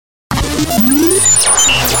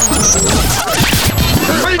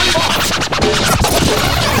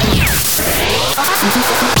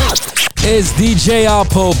It's DJ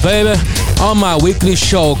Alpo, baby, on my weekly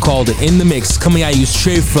show called In The Mix, coming at you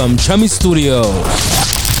straight from Chummy Studio.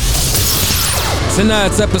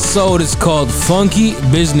 Tonight's episode is called Funky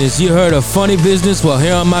Business. You heard of funny business? Well,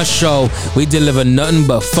 here on my show, we deliver nothing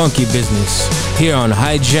but funky business here on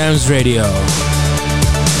High Jams Radio.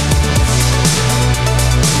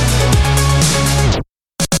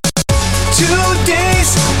 2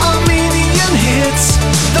 days, a million hits,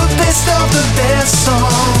 the best of the best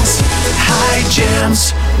songs. High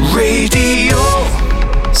Jams Radio.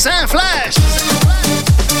 Sam Flash.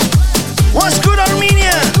 What's good,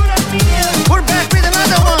 Armenia? We're back with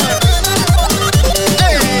another one.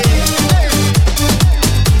 Hey.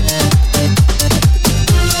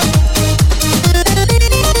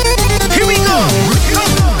 Here we go.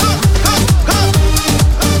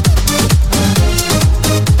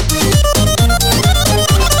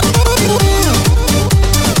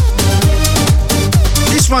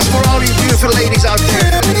 This one's for all you beautiful ladies out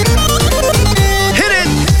there. Hit it.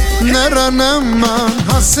 Նռանման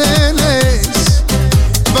հասել ես,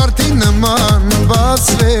 վարդի նման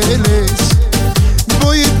բացվել ես,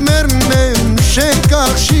 բոյիդ մերն եմ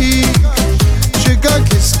շեկախշիկ, շեկակ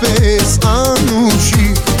եսպես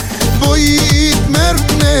անուշիկ, բոյիդ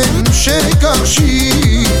մերն եմ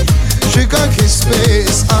շեկախշիկ, շեկակ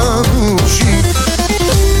եսպես անուշիկ,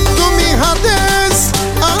 դու մի հատես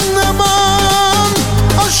աննման,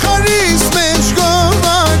 աշխարիս մեջ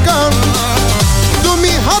գովական, դու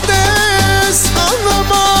մի հատես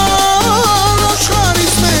աննման,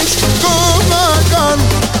 աշխարիս մեջ գովական,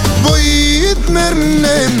 բոյիդ մերն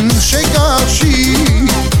եմ շեկախշիկ,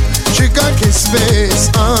 շեկակ եսպես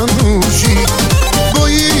անուշիկ,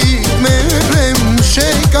 բոյիդ մերն եմ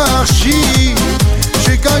շեկախշիկ,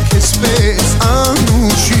 շեկակ եսպես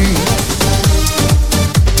անուշիկ.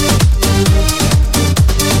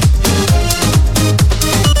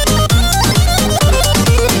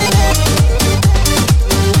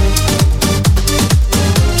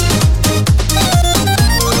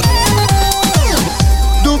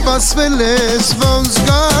 Ասվել ես ոնց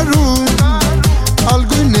գարում,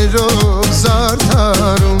 ալգույներով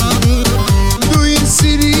զարդարում, դու ինձ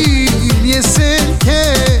սիրիր, ես էլ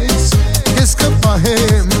քեզ, ես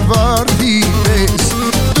կպահեմ վարդի պես,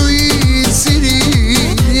 դու ինձ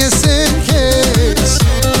սիրիր, ես էլ քեզ,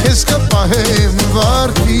 ես կպահեմ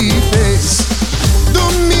վարդի պես,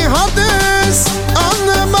 դու մի հատես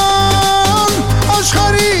աննման,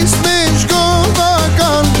 աշխարիս մեջ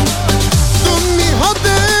գովական,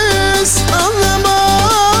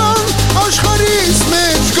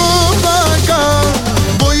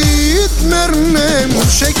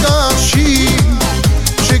 շեկախշիկ,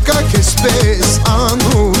 շեկակ եսպես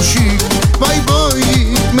անուշիկ, վայ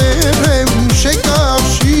բոյիդ մեր եմ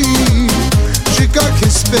շեկախշիկ, շեկակ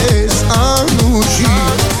եսպես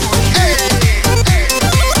անուշիկ.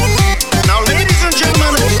 Now, ladies and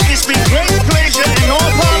gentlemen, it's been great pleasure and no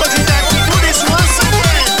apology that we do this once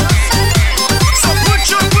again. So put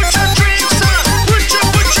your drinks up, put your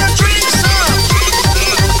drinks up.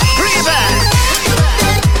 Bring it back.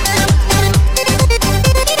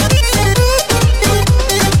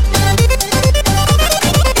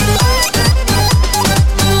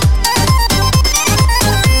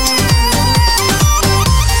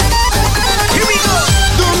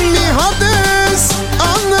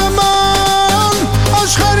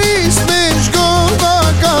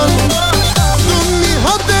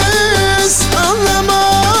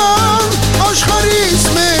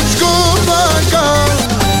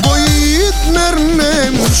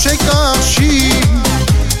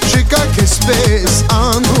 Եսպես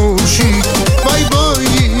անուշիկ, վայ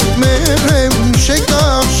բոյիդ մեր եմ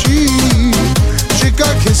շեկախշիկ,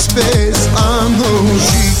 շեկակ եսպես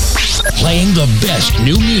անուշիկ. Playing the best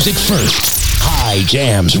new music first. High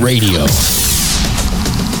Jams Radio.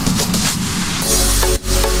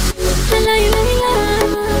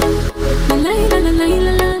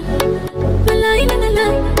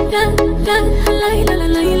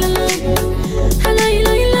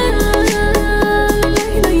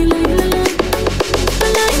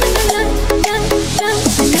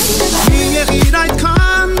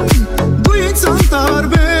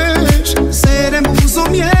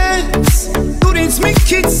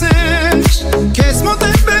 Քեզ մոտ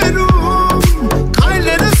եմ բերում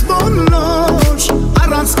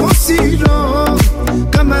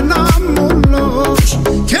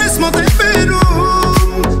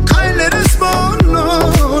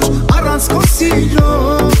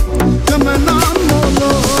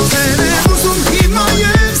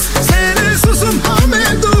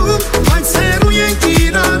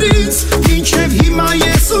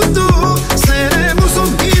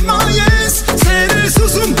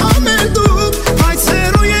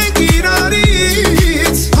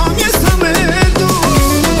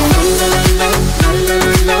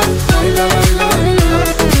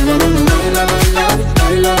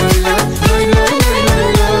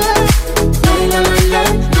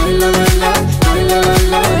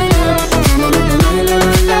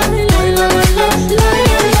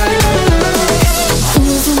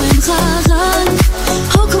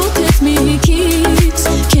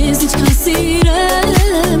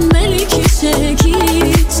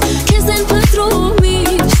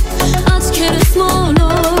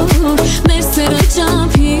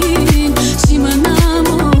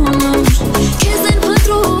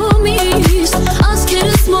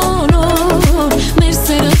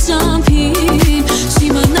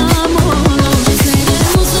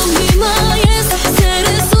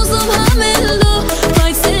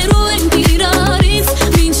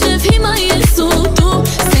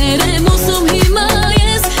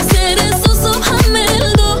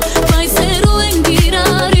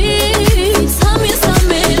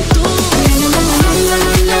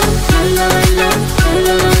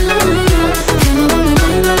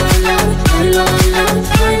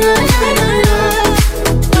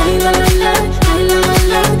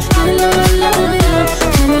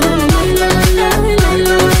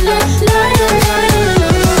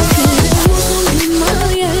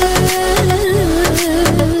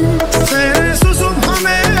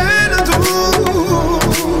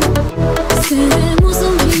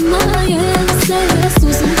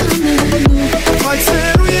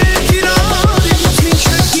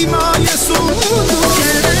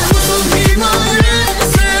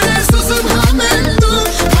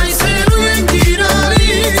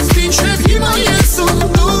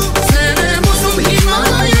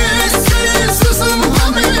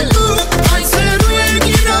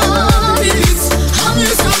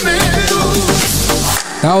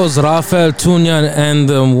was Rafael Tunyan and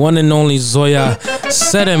the one and only Zoya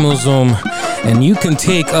Seremuzum. And you can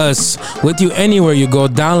take us with you anywhere you go.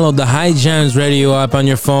 Download the High Jams radio app on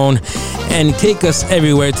your phone and take us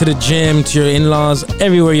everywhere, to the gym, to your in-laws,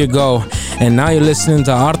 everywhere you go. And now you're listening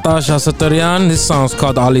to Artash Asataryan. This song's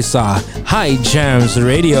called Alisa. High Jams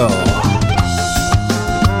Radio.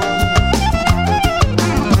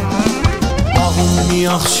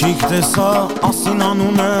 Աղջիկ տեսա, ասին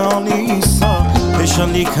անուն է Ալիսա,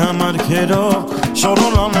 Փեշալի կամարքերով,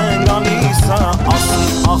 շորոլան են գալիսա,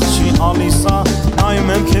 ասին աղջի Ալիսա,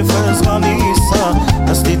 նայում եմ քեֆս գալիսա,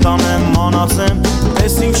 նստի տան եմ մանացեմ,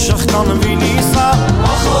 պես ինք շղթան վիլիսա,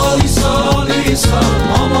 ախ Ալիսա, Ալիսա,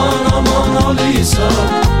 աման, աման Ալիսա,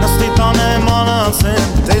 նստի տան եմ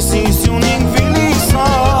մանացեմ, պես ինք սյունինք վիլիսա,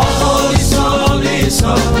 ախ Ալիսա,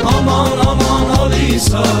 Ալիսա, aman aman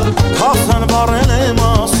Alisa Kaftan barene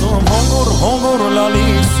masum hongur hongur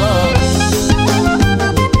lalisa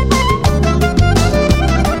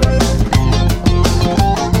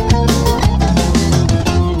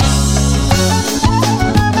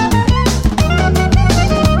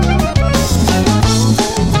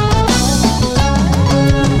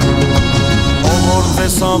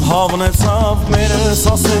Տեսավ հավնեցավ, մերս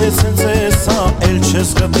ասեցեն ծեսա Էլ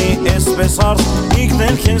չես գտնի էսպես արդ,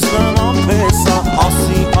 իգնել քեզ նման պեսա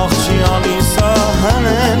Ասի աղջի Ալիսա,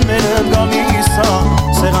 հնեն մերը գալիսա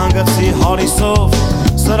Սեղան գծի հարիսով,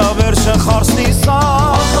 սրա վերջը խարսնիսա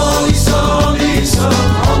Ալիսա, Ալիսա,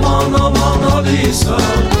 աման, աման Ալիսա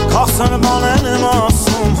Կախսան բանեն եմ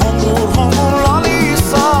ասում, հոնգուր, հոնգուր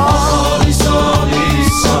լալիսա Ալիսա,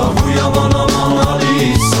 Ալիսա, հույաման, աման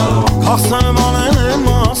Ալիսա Կախսան բանեն եմ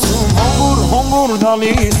ասում, հոնգուր, հոնգուր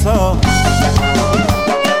լալիսա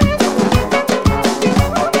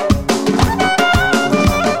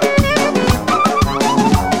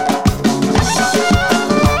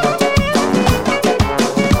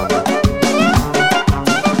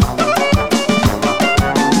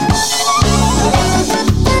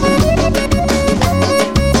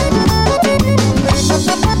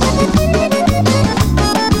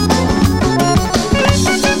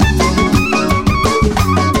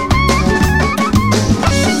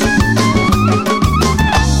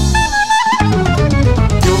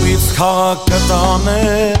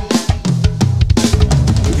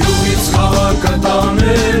Յուղից քաղաքը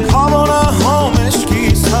տանել Հավոնը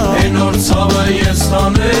համեշկիսա Էնոր ծավը ես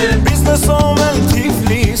տանել Բիզնեսով էլ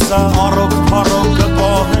Թիֆլիսա Առոք պարոք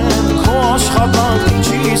կպահեն Քո աշխատանք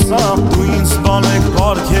ինչիսա Դու ինձ բանեք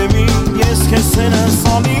պարքևի Ես քեզ սենս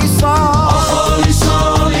Ալիսա Ալիսա,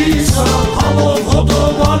 Ալիսա Համով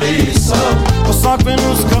հոտով Ալիսա Պսակվեն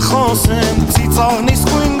ուզ կխոսեն Ծիծաղն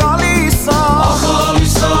իսկույն գալիսա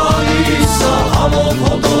Ալիսա, Ալիսա Համով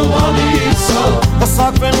հոտով Ալիսա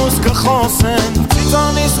Պսակվեն ուզ կխոսեն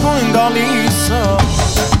Ծիծաղն իսկույն գալիսա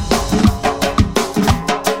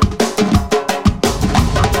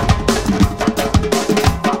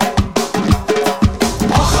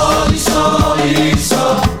Ալիսա, Ալիսա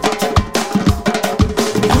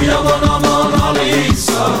Ույաման աման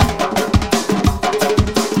Ալիսա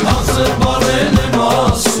Անձր բարեն եմ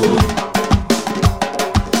ասում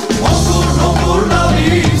Հոնգուր, հոնգուր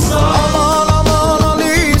լալիսա Աման, աման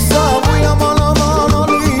Ալիսա Ույաման աման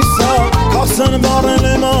Ալիսա Կախսն բարեն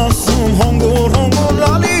եմ ասում Հոնգուր, հոնգուր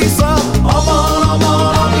լալիսա Աման,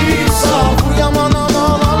 աման Ալիսա Ույաման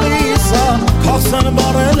աման Ալիսա Կախսն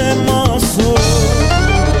բարեն եմ ասում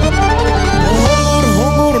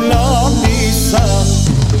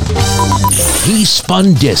He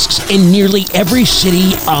spun discs in nearly every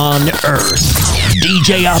city on Earth.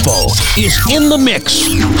 DJ Apo is in the mix.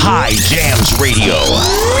 High Jams Radio.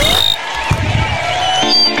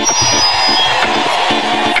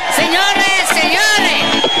 Señores, señores,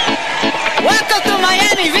 welcome to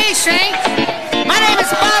Miami Beach, My name is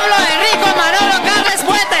Pablo Enrico Manolo Carles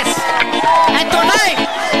Buetes. And tonight,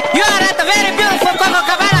 you are at the very beautiful Coco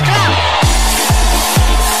Cabana Club.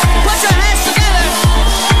 Put your hands together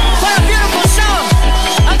for a beautiful show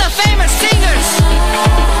of the famous singers.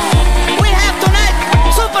 We have tonight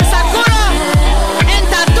Super Sakuro and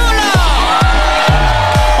Tatulo.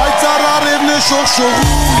 Պայծառարևն է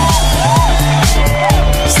շողշողում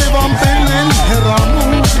Սև ամպերն են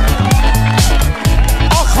հեռանում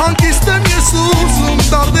Ախ հանգիստ եմ ես ուզում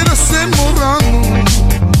Դարդերս եմ մոռանում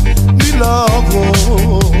Մի լավ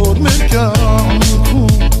օր մեր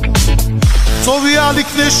կյանքում Ծովի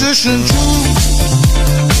ալիքն է շշնջում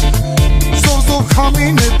Զով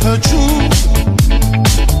քամին է փչում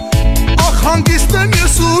Ախ հանգիստ եմ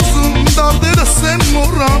ես ուզում Դարդերս եմ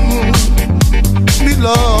մոռանում Մի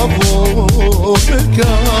լավ օր մեր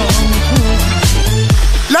կյանքում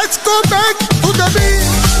Let's go back to the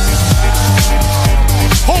beach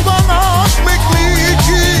Հովանակ մեկնի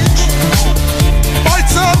քիչ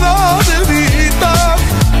Պայծառան էլի տակ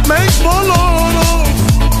Մենք բոլորով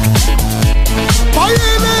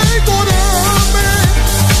Պայել ենք օրեմ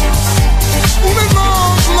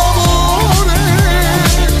Ունենանք լավոր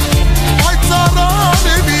Պայծառան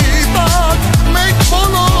էլի տակ Մենք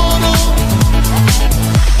բոլորով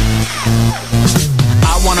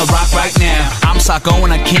I wanna rock right now. I'm Socko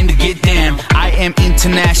and I came to get down. I am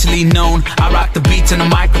internationally known. I rock the beats and the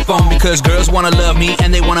microphone because girls wanna love me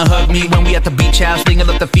and they wanna hug me. When we at the beach house, thing up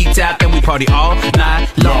the feet out and we party all night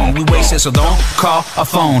long. We wasted, so don't call a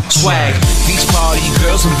phone. Swag, beach party,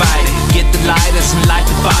 girls invited. Get the lighters and light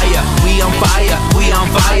the fire. We on fire, we on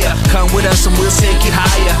fire. Come with us and we'll take you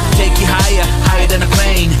higher. Take you higher, higher than a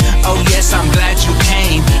plane. Oh yes, I'm glad you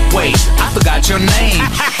came. Wait, I forgot your name.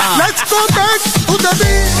 Let's go back to the beach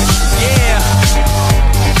Yeah.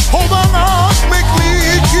 Հովանակ մեկնի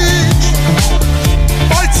քիչ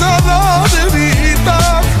Պայծառան էլի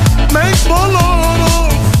տակ Մենք բոլորով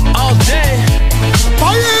All day.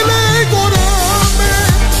 Պայել ենք օրեմ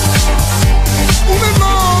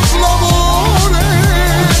Ունենանք լավոր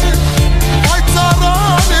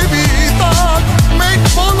Պայծառան էլի տակ Մենք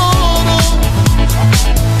բոլորով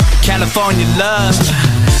California love.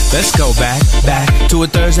 Let's go back to a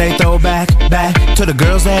Thursday throwback, back to the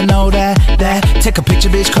girls that know that. Take a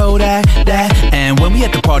picture, bitch, Kodak, that. And when we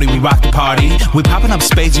at the party, we rock the party. We popping up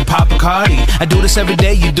spades, you pop a cardi. I do this every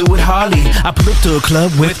day, you do it hardly. I pull up to a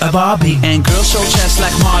club with a Barbie, and girls show chest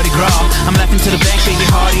like Mardi Gras. I'm laughing to the bank, baby,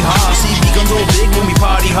 hardy hard. See, we gon' go big when we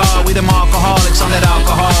party hard. We them alcoholics on that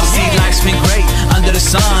alcohol. See, life's been great under the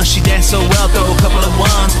sun. She dance so well, throw a couple of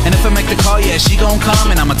ones. And if I make the call, yeah, she gon'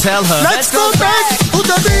 come, and I'ma tell her. Let's go back to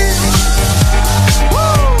the beach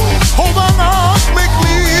Հովանակ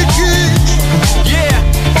մեկնի քիչ Yeah,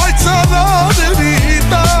 Պայծառան էլի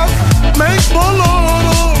տակ Մենք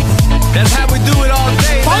բոլորով that's how we do it all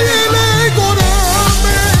day. Պայել ենք օրեմ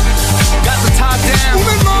Got the top down,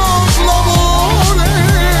 Ունենանք լավոր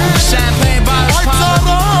champagne bottles pop.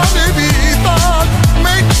 Պայծառան էլի տակ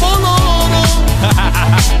Մենք բոլորով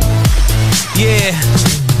Yeah,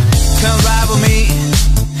 come ride with me.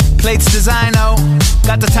 Plates designo,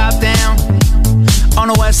 got the top down. On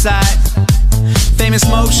the west side, famous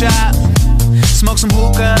smoke shop. Smoke some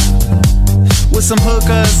hookah with some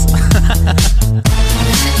hookers.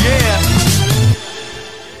 Yeah.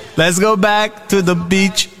 Let's go back to the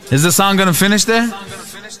beach. Is the song gonna finish there?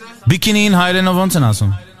 Bikini in Hayden of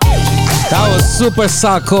Ontanasum. That was Super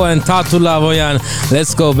Socko and Tatu Lavoyan.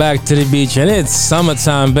 Let's go back to the beach. And it's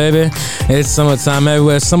summertime, baby. It's summertime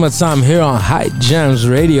everywhere. Summertime here on High Jams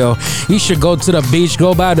Radio. You should go to the beach,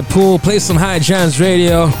 go by the pool, play some High Jams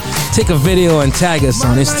Radio, take a video and tag us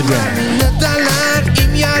on Instagram.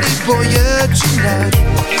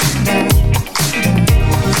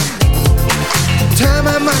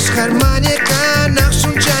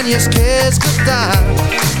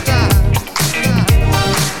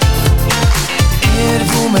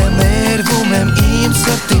 Երվում եմ իմ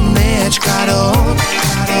սրտի մեջ կարոտ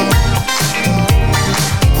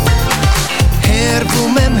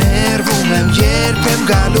Հերվում եմ, երբ եմ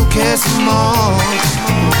գալու քեզ մոտ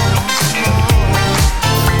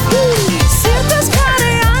Սիրտս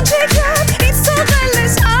քարե անջիքյատ, ինձ թողել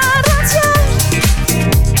ես առանցյալ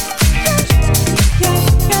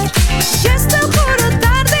Ես տղորը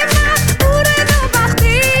դարդի մատ, ուրենը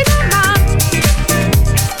բախտի նման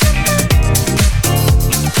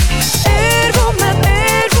Երվում եմ,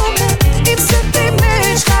 իմ սրտի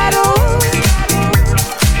մեջ կարոտ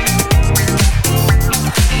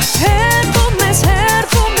Հերվում ես,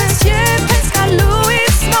 երբ ես գալու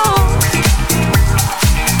ինձ մոտ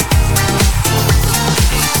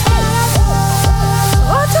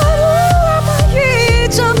Օտարու ամայի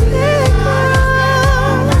ճամփեքա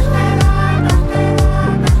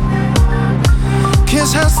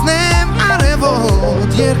Քեզ հասնեմ արևոտ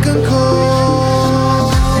երկնքով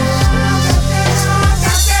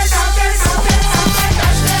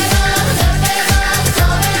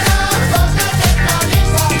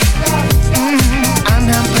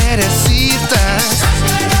Անհամբեր է սիրտս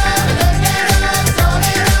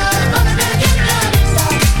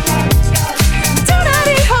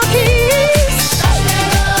Դուրարի հոգիս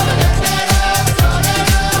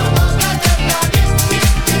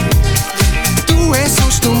Դու ես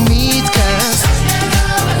ուշտու միտքս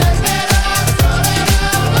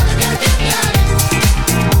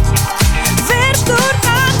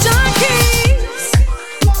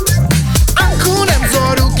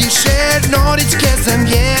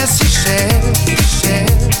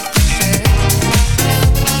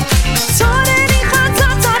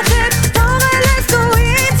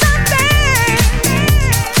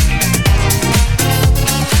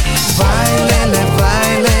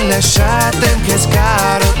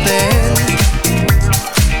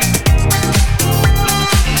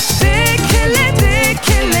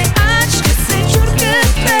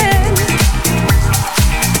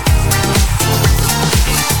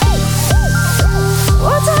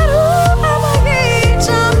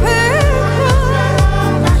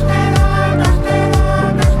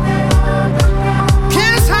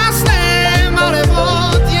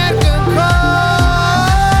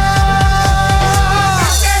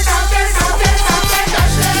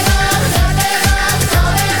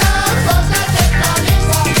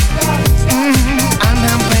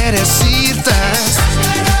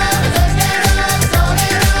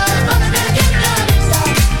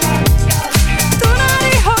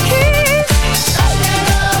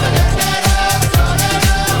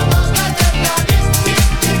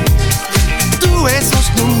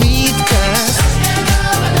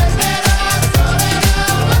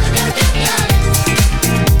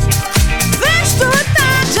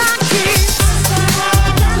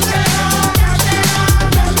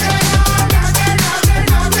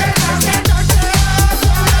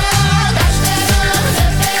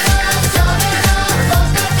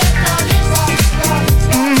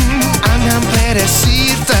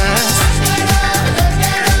սիրտես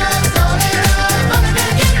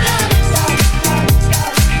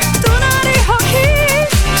Տունարի հոգի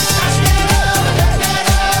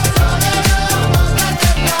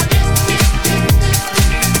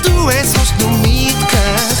Դու ես հոսնում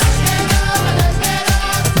միտքս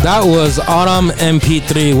That was Autumn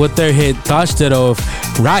MP3 with their hit Dashterov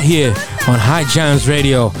right here on High Jams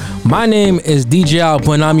Radio. My name is DJ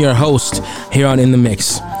Alpo and I'm your host here on In The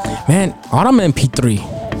Mix. Man, Autumn MP3.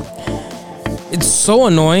 It's so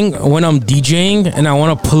annoying when I'm DJing and I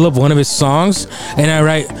want to pull up one of his songs and I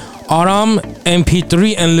write Autumn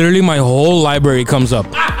MP3 and literally my whole library comes up.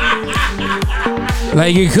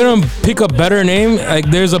 Like, you couldn't pick a better name. Like,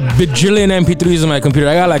 there's a bajillion MP3s in my computer.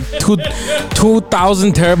 I got like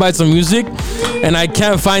 2,000 terabytes of music, and I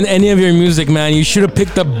can't find any of your music, man. You should have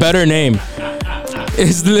picked a better name.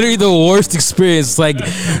 It's literally the worst experience. Like,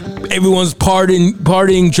 everyone's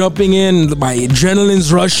partying, jumping in. My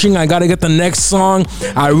adrenaline's rushing. I gotta get the next song.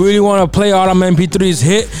 I really want to play Autumn MP3's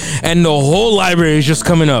hit, and the whole library is just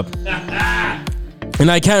coming up. And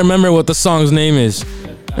I can't remember what the song's name is.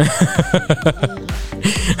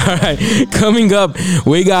 Alright, coming up,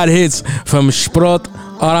 we got hits from Sprot,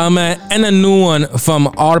 Arame, and a new one from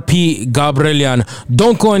RP Gabrielian.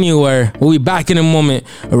 Don't go anywhere. We'll be back in a moment,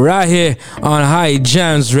 right here on High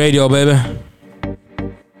Jams Radio, baby.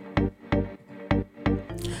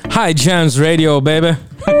 High Jams Radio, baby.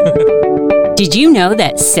 Did you know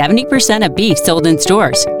that 70% of beef sold in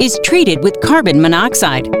stores is treated with carbon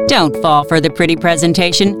monoxide? Don't fall for the pretty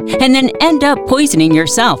presentation and then end up poisoning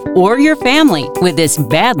yourself or your family with this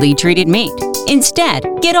badly treated meat. Instead,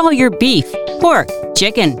 get all your beef, pork,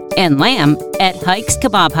 chicken, and lamb at Hike's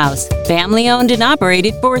Kebab House. Family owned and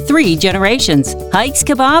operated for 3 generations. Hike's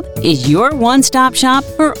Kebab is your one-stop shop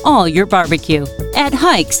for all your barbecue. At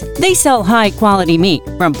Hike's, they sell high-quality meat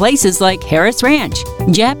from places like Harris Ranch,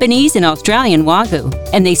 Japanese and Australian Wagyu,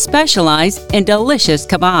 and they specialize in delicious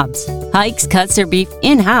kebabs. Hike's cuts their beef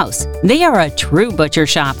in-house. They are a true butcher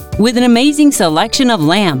shop with an amazing selection of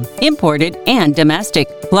lamb, imported and domestic,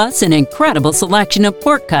 plus an incredible selection of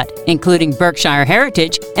pork cut, including Berkshire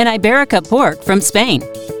Heritage and Iberica pork from Spain.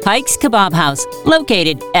 Hike's Kebab House,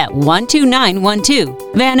 located at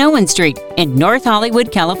 12912 Van Owen Street in North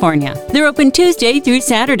Hollywood, California. They're open Tuesday through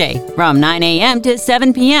Saturday from 9 a.m. to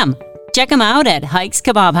 7 p.m. Check them out at Hike's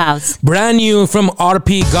Kebab House. Brand new from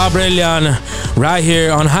RP Gabrielian right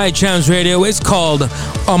here on High Jams Radio. It's called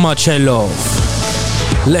Amachelov.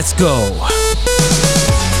 Let's go.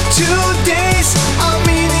 Today's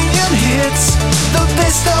Armenian hits, the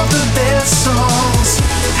best of the best songs.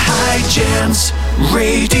 High Jams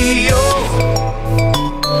Radio.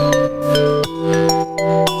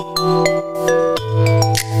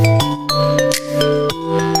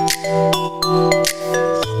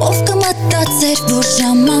 Որ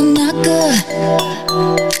ժամանակը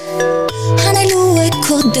հանելու է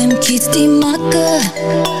քո դեմքից դիմակը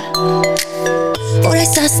որ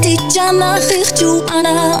այս աստիճանա խիղճ ու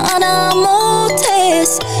անամոթ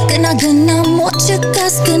ես գնա մոտ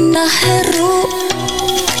չկաս գնա հեռու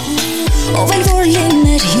ով էլ որ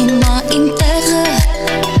լիներ հիմա իմ տեղը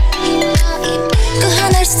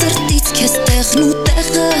կհաներ սրտից քեզ տեղն ու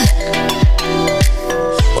տեղը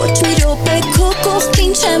ոչ մի րոպե քո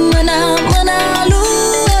կողքին չեմ մնալու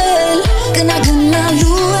էլ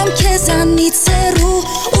գնալու եմ քեզանից հեռու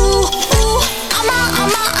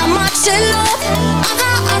ամաչելով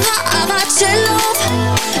աղաչելով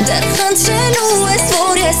դեռ խնդրելու ես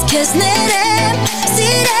որ ես քեզ ներեմ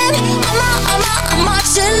սիրեմ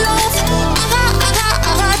ամաչելով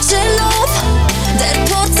աղաչելով դեռ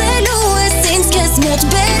փորձելու ես ինձ քեզ մոտ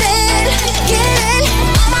բերել կերել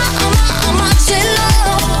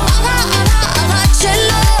ամաչելով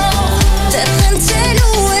դեռ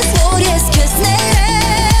խնդրելու ես որ ես քեզ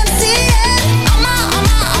ներեմ սիրեմ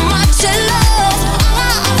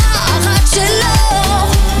ամաչելով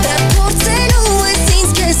դեռ փորձելու ես ինձ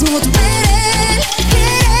քեզ մոտ բերել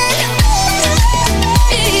կերել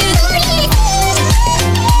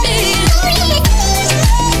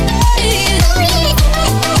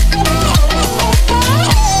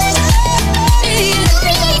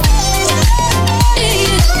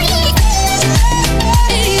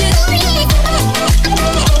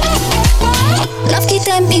լավ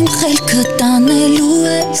գիտեմ իմ խելքը տանելու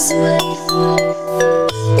ես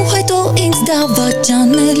ու հետո ինձ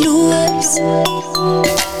դավաճանելու ես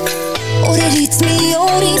օրերից մի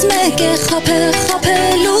օր ինձ մեկ է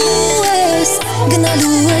խաբելու ես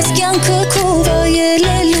գնալու ես կյանքը քո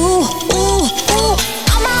վայելելու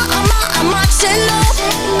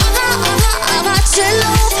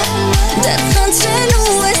ամաչելով դեռ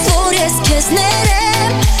խնդրելու ես որ ես քեզ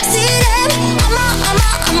ներեմ սիրեմ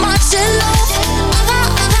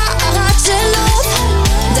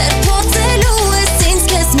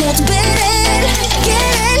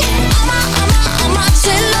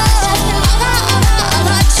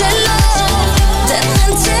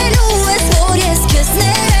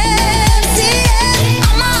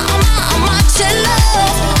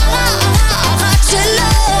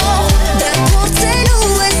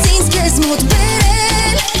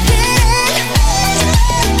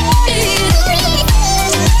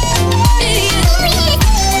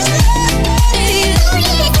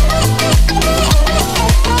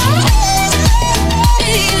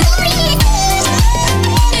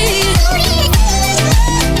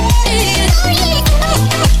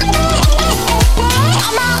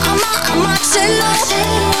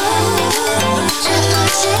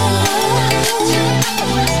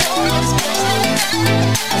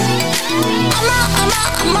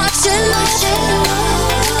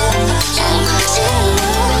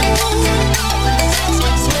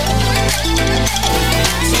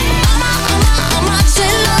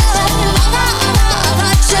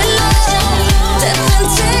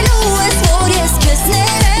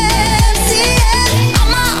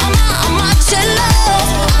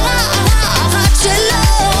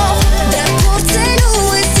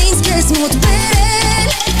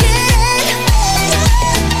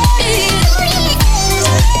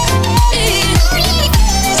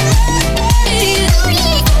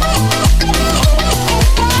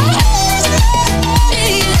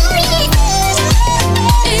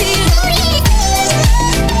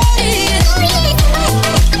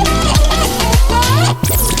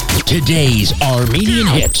Today's Armenian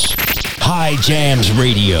hits. High Jams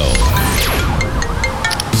Radio.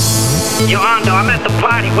 Yo, Ando, I'm at the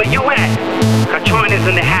party. Where you at? Kachoina's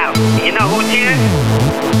in the house. You know who's here?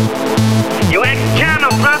 Your ex-Jana,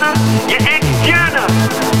 brother. Your ex-Jana.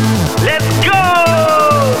 Let's go!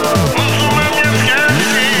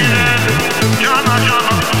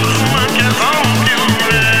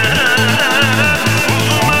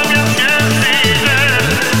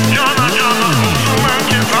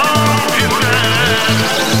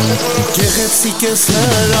 Գեղեցիկ ես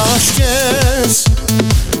հրաշք ես,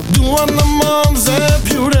 դու աննման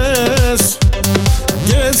զեփյուր ես,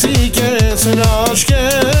 գեղեցիկ ես հրաշք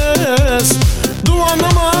ես, դու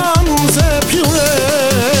աննման զեփյուր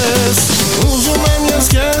ես, ուզում եմ ես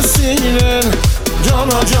քեզ սիրել,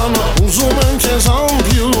 ջանա ջանա, ուզում եմ քեզ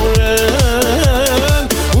ամփյուրել,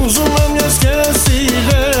 ուզում եմ ես քեզ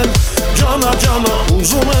սիրել, ջանա ջանա,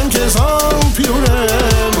 ուզում եմ քեզ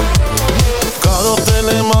ամփյուրել, կարոտել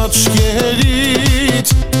եմ աչքերիդ,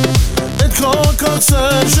 էդ քո կացը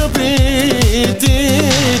ժպիտիդ,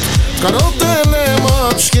 կարոտել եմ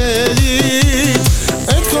աչքերիդ,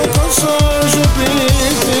 էդ քո կացը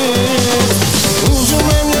ժպիտիդ, ուզում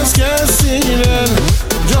եմ ես քեզ սիրել,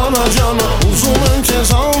 ջանա ջանա, ուզում եմ քեզ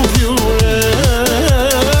ամփյուրել,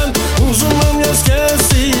 ուզում եմ ես քեզ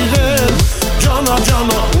սիրել, ջանա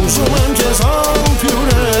ջանա, ուզում եմ քեզ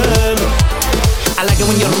ամփյուրել. I like it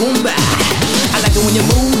when you're rumba, I like it when you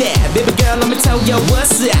move that. Baby girl, let me tell ya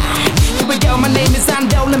what's up. Here we go, my name is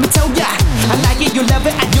Ando, let me tell ya. I like it, you love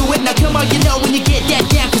it, I do it. Now come on, you know when you get that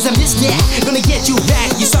down, cause I'm this guy, gonna get you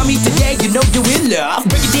back. You saw me today, you know you're in love.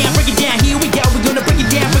 Break it down, here we go. We're gonna break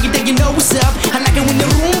it down, you know what's up. I like it when you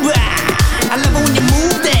rumba, I love it when you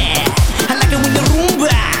move that. I like it when you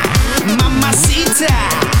rumba, mamacita,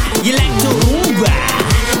 you like to rumba.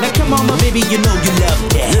 Now come on, my baby, you know you love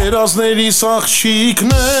that. Երազների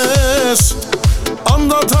աղջիկն ես,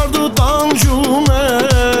 անդադար դու տանջում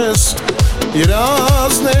ես,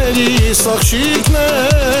 երազների աղջիկն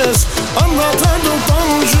ես, անդադար դու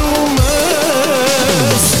տանջում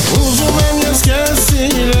ես, ուզում եմ ես քեզ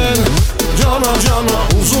սիրել, ջանա ջանա,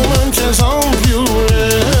 ուզում եմ քեզ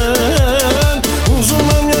ամփյուրել, ուզում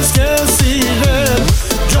եմ ես քեզ սիրել,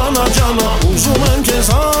 ջանա ջանա, ուզում եմ քեզ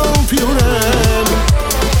ամփյուրել.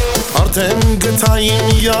 Արդեն գտա իմ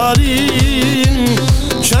յարին,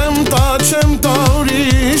 չեմ տա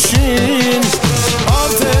ուրիշին,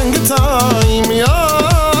 արդեն գտա իմ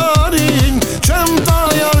յարին, չեմ տա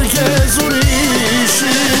յարքեզ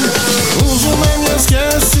ուրիշին, ուզում եմ ես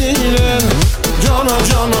քեզ սիրել, ջանա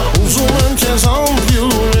ջանա, ուզում եմ քեզ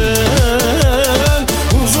ամփյուրել,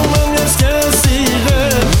 ուզում եմ ես քեզ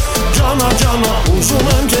սիրել, ջանա ջանա, ուզում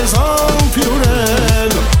եմ քեզ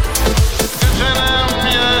ամփյուրել.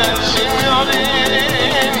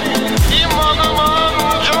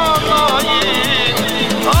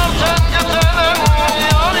 Արդեն գտա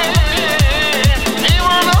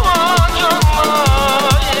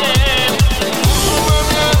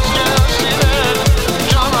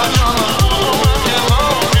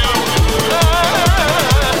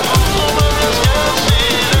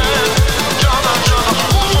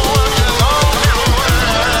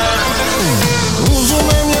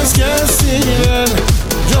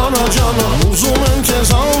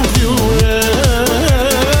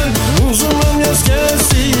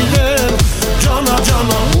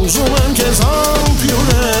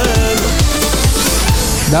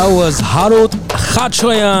was Harut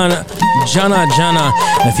Khachoyan, Jana Jana.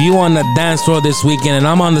 If you on the dance floor this weekend and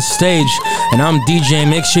I'm on the stage and I'm DJing,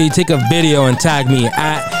 make sure you take a video and tag me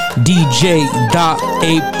at DJ.apo,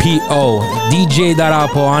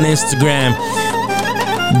 DJ.apo on Instagram.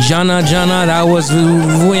 Jana Jana, that was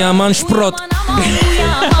Vuyaman Sprot.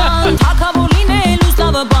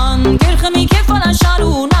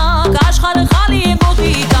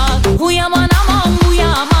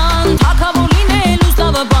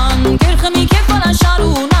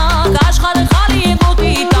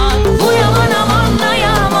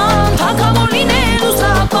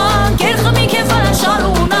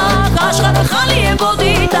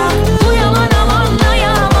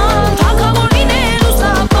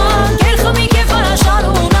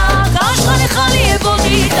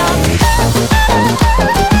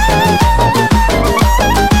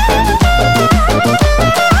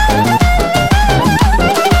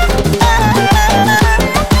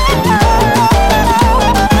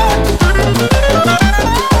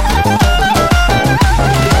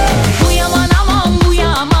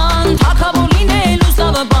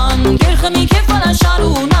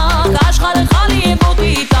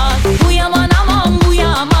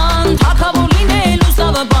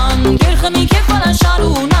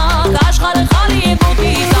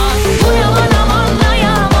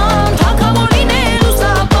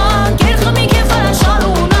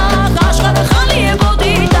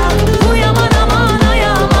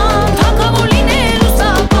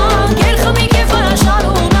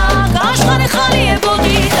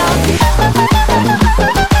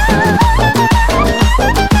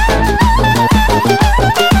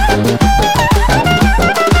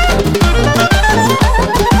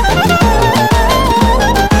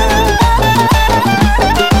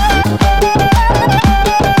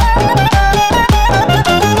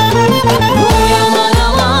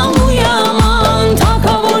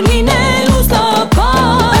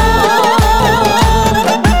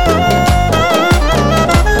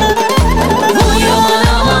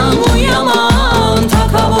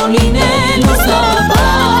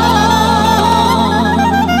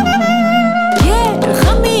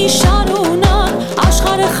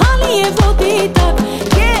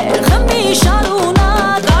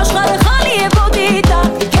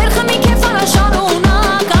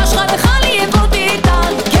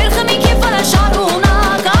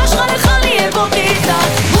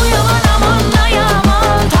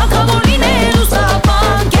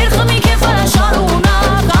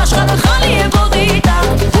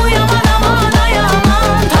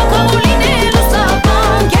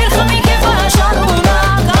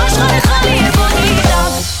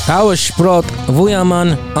 Sprot,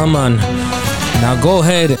 Vuyaman Aman. Now go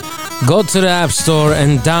ahead, go to the App Store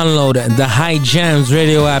and download the High Jams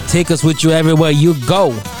radio app. Take us with you everywhere you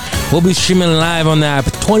go. We'll be streaming live on the app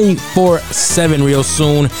 24/7 real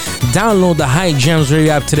soon. Download the High Jams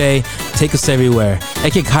radio app today. Take us everywhere.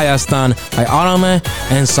 Ekik Hayastan by Arame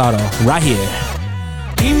and Saro, right here.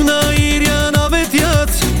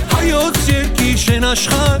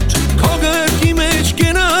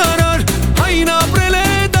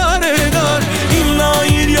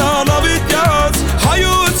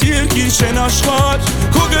 Şen aşkar,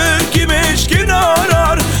 kogır ki meşkin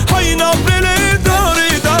arar, hayna brele dar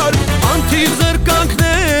dar. Antiv zırkank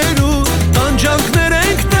neru, tancak ne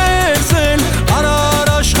renk tezel,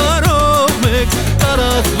 arar aşkar olmek,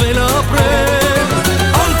 tarak vela prel.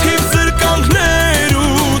 Antiv zırkank neru,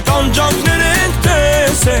 tancak ne renk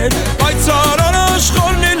tezel, baytsarar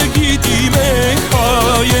aşkar nel gidimek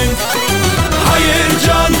hayen.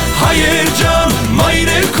 Hayır can,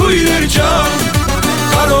 mayre kuyler can.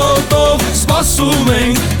 Կարոտով սպասում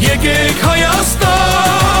ենք, եկեք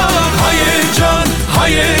Հայաստան,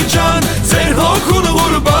 հայեր ջան, ձեր հոգուն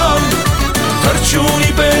ուրբան,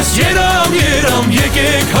 թրջունի պես երամ,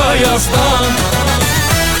 եկեք Հայաստան։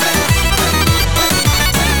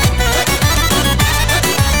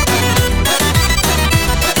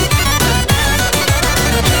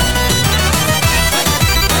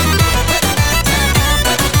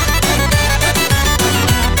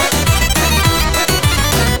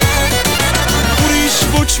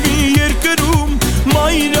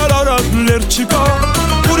 Չկա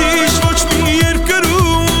ուրիշ ոչ մի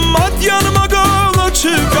երկրում մատյան մագալը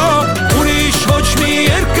չկա ուրիշ ոչ մի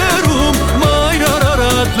երկրում մայր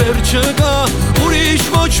արարատ լեր չկա ուրիշ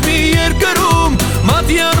ոչ մի երկրում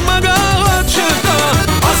մատյան մագալը չկա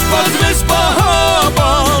Աստված մեզ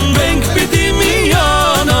պահապանվենք պիտի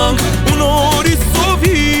միանանք ու նորից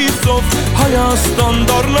սովիզով Հայաստան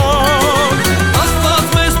դառնանք Աստված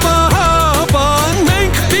մեզ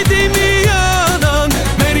պահապանվենք պիտի միանանք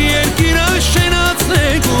մեր երկիրը շենացնենք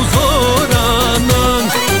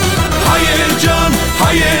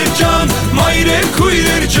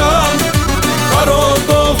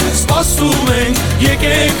Կարոտով սպասում ենք,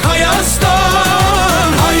 եկեք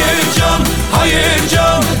Հայաստան, հայեր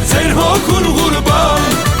ջան, ձեր հոգուն ղուրբան,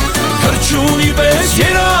 թրջունի պես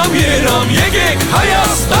երամ, եկեք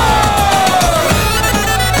Հայաստան։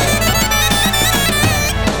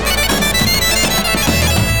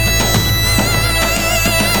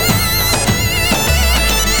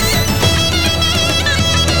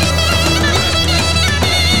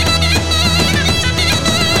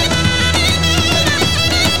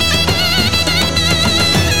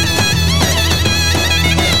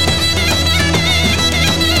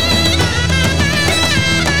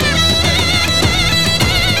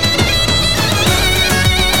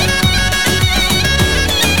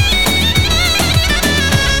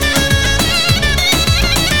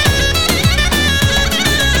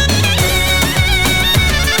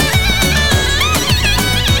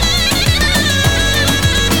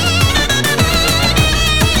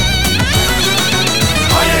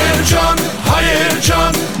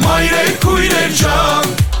 Մայրեր քույրեր ջան,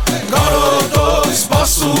 կարոտով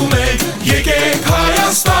սպասում ենք, եկեք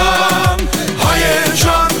Հայաստան,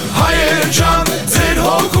 հայեր ջան, ձեր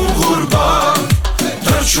հոգում ղուրբան,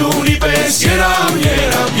 թրջունի պես երամ,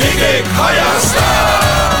 եկեք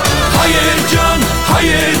Հայաստան, հայեր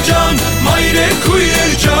ջան, մայրեր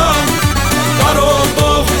քույրեր ջան,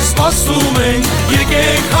 կարոտով սպասում ենք,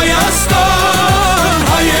 եկեք Հայաստան,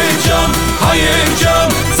 հայեր ջան,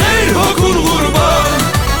 ձեր հոգում ղուրբան,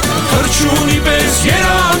 թրջունի պես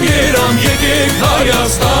երամ, եկեք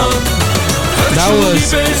Հայաստան. That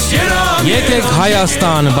was Yekek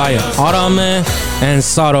Hayastan by Arame and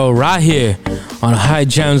Saro right here on High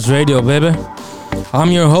Jams Radio, baby.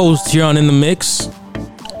 I'm your host here on In The Mix.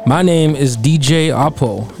 My name is DJ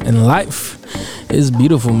Apo, and life is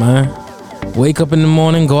beautiful, man. Wake up in the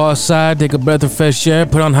morning, go outside, take a breath of fresh air,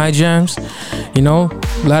 put on High Jams, you know,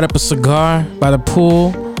 light up a cigar by the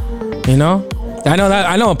pool, you know. I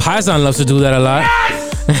know a Paisan loves to do that a lot.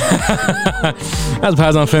 That's a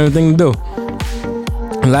Paisan favorite thing to do.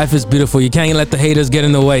 Life is beautiful. You can't let the haters get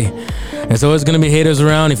in the way. There's always gonna be haters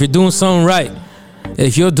around. If you're doing something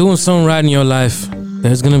right in your life,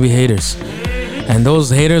 there's gonna be haters. And those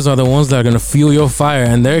haters are the ones that are gonna fuel your fire,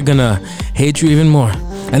 and they're gonna hate you even more.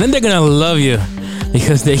 And then they're gonna love you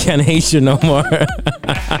because they can't hate you no more.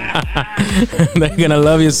 They're gonna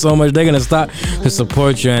love you so much, they're gonna start to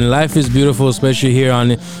support you. And life is beautiful, especially here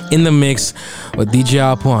on In The Mix with DJ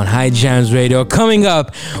Apo on High Jams Radio. Coming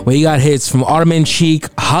up, we got hits from Armen Cheek,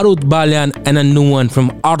 Harut Balyan, and a new one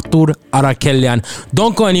from Artur Arakelian.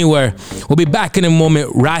 Don't go anywhere. We'll be back in a moment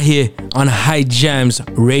right here on High Jams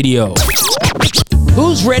Radio.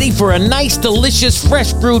 Who's ready for a nice, delicious,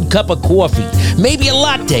 fresh brewed cup of coffee? Maybe a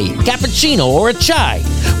latte, cappuccino, or a chai?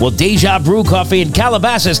 Well, Deja Brew Coffee in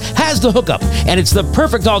Calabasas has the hookup, and it's the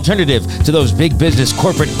perfect alternative to those big business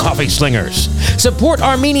corporate coffee slingers. Support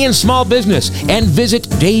Armenian small business and visit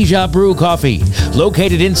Deja Brew Coffee.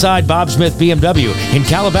 Located inside Bob Smith BMW in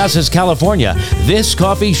Calabasas, California, this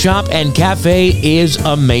coffee shop and cafe is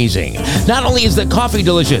amazing. Not only is the coffee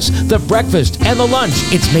delicious, the breakfast and the lunch,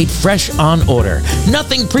 it's made fresh on order.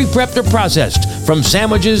 Nothing pre-prepped or processed. From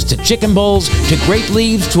sandwiches to chicken bowls to grape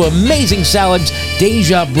leaves to amazing salads,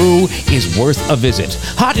 Deja Brew is worth a visit.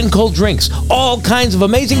 Hot and cold drinks, all kinds of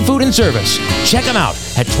amazing food and service. Check them out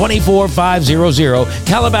at 24500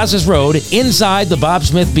 Calabasas Road inside the Bob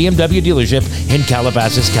Smith BMW dealership in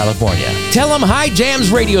Calabasas, California. Tell them High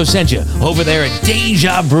Jams Radio sent you over there at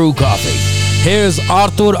Deja Brew Coffee. Here's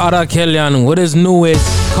Artur Arakelian with his new hit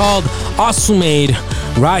called Asumade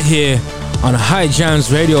right here on High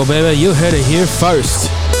Jams Radio, baby. You heard it here first.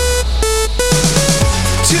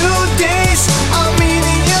 Today's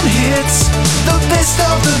Armenian hits, the best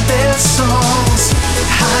of the best songs.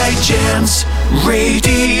 High Jams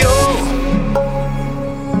Radio.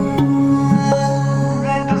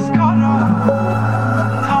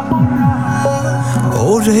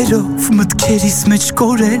 Օրերով մտքերիս մեջ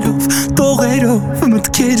կորելով, տողերով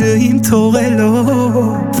մտքերը իմ թողելով,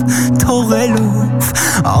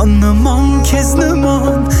 աննման քեզ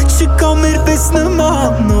նման, չկա մեր պես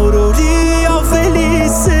նման, օրորի ավելի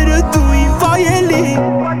սերը դու իմ վայելի,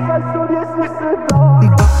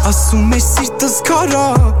 բա ասում ես սիրտս քարա,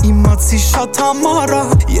 իմացի շատ համարա,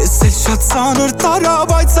 ես էլ շատ ծանր տարա,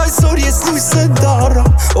 բայց այսօր ես լույսը դարա,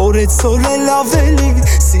 օրեցօր էլ ավելի,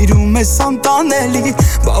 սիրում ես անտանելի,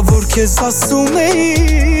 բա որ քեզ ասում էի,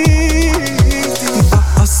 բա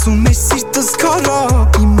ասում ես սիրտս քարա,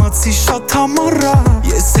 իմացի շատ համարա,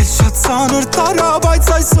 ես էլ շատ ծանր տարա, բայց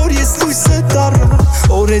այսօր ես լույսը դարա,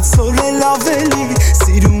 օրեցօր էլ ավելի,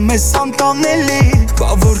 սիրում ես անտանելի, բա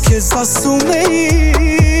որ քեզ ասում էի,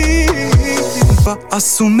 Բա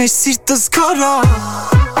ասում ես սիրտս քարա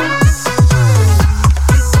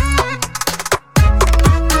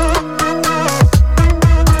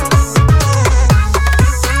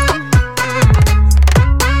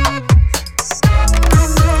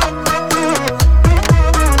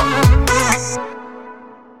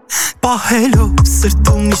Պահելով,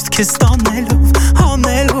 սրտում միշտ քեզ տանելով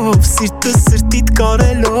Հանելով, սիրտը սրտիդ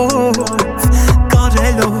կարելով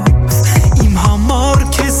Իմ համար,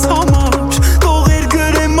 քեզ համար Տողեր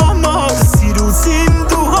գրեմ համար Սիրուց իմ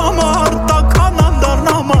դու համար Տականան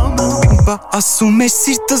դարնամ Բա ասում ես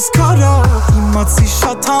սիրտս կարա Իմացի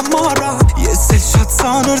շատ համարա Ես էլ շատ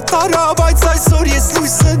ծանր տարա Բայց այսօր ես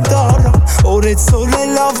լույսը դարա Օրեցօր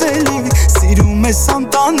էլ ավելի Սիրում ես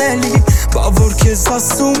անտանելի Բա որ քեզ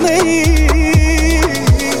ասում էի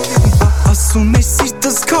Բա ասում ես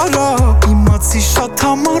սիրտս կարա Իմացի շատ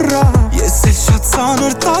համարա Ես էլ շատ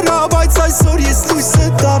ծանր տարա Բայց այսօր ես լույսը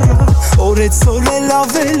դարա Օրեցօր էլ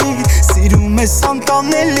ավելի Սիրում ես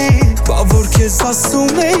անտանելի Բա որ քեզ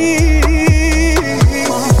ասում էի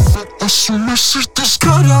Ասում ես սիրտս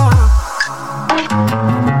կարա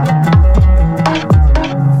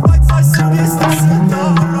Բայց այսօր ես լույսը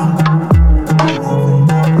դարա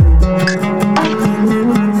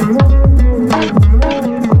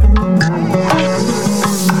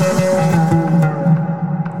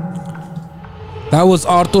That was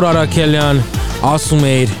Artur Arakelian,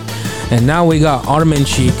 Asumaid, and now we got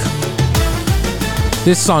Armenchik.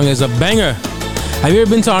 This song is a banger. Have you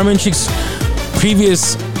ever been to Armenchik's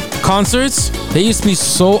previous concerts? They used to be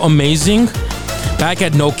so amazing. Back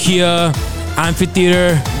at Nokia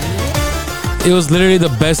Amphitheater, it was literally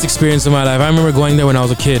the best experience of my life. I remember going there when I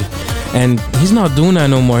was a kid, and he's not doing that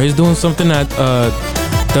no more. He's doing something at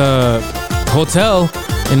the hotel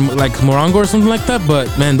in like Morongo or something like that. But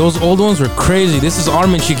man, those old ones were crazy. This is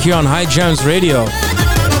Armenchik here on High Jams Radio.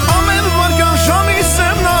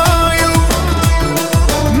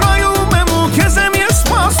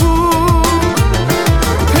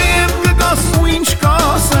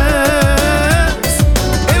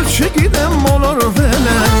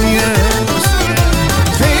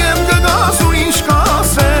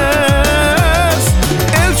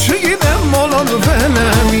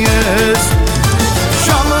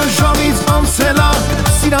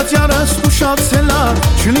 Սիրածյանս ուշացելա,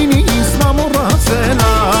 չլինի ինձ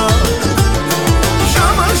մամորացելա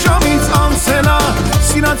Ժամից անցելա,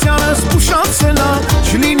 սիրածյանս ուշացելա,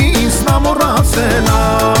 չլինի ինձ մամորացելա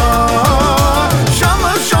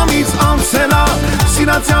Ժամից անցելա,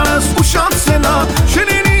 սիրածյանս ուշացելա,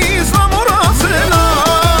 չլինի ինձ մամորացելա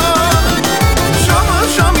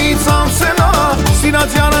Ժամից անցելա,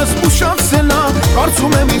 սիրածյանս ուշացելա,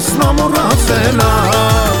 կարծում եմ ինձ մամորացելա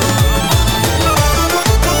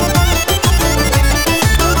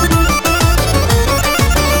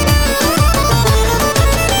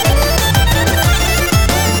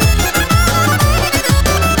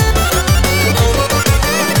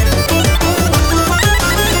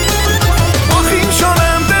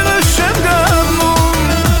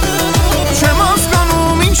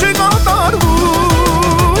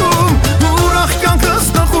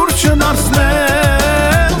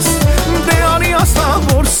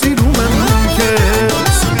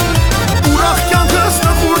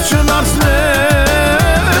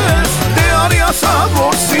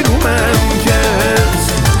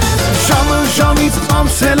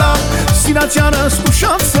Սիրածյանս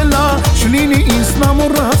ուշացելա, չլինի ինձ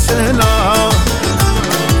մամորացելա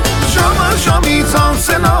Ժամից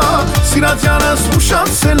անցելա, սիրածյանս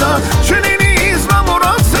ուշացելա, չլինի ինձ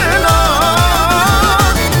մամորացելա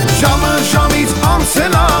Ժամից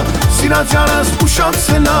անցելա, սիրածյանս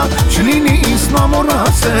ուշացելա, չլինի ինձ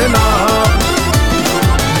մամորացելա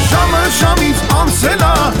Ժամից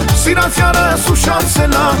անցելա, սիրածյանս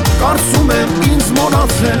ուշացելա, կարծում եմ ինձ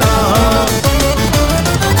մոռացելա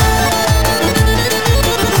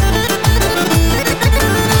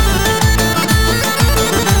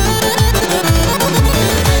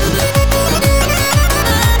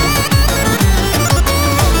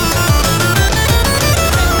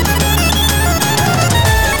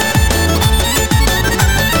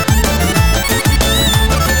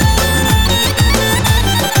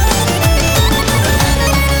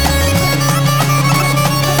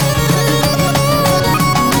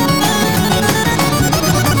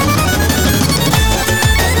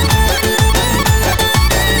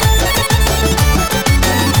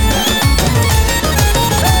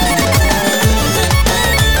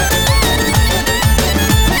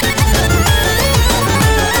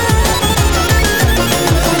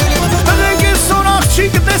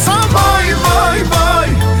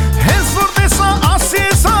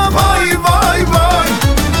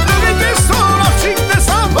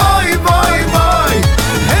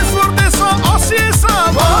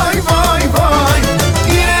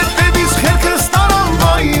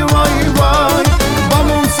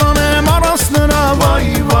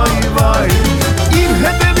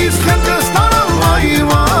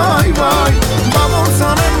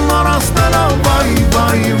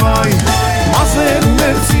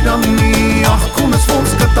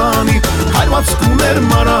Հայրվածքում էր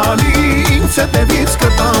մարալի ինձ հետևից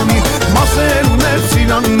կտանի Մասեր ուներ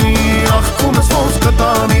ծիրանի աղքունս ոնց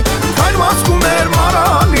կտանի Հայրվածքում էր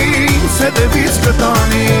մարալի ինձ հետևից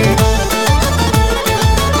կտանի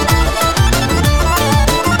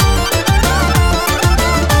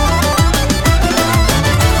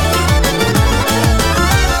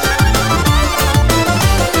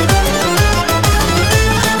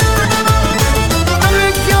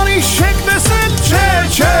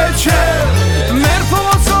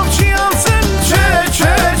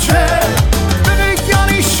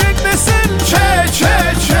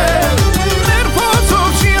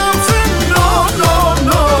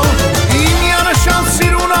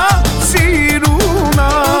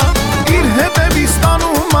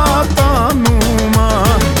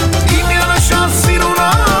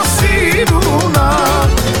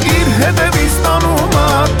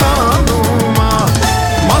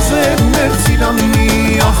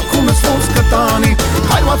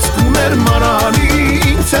Հայրվածքում էր մարալի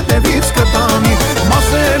ինձ հետևից կտանի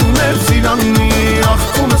Մասեր ուներ ծիրանի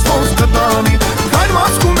աղքունս ոնց կտանի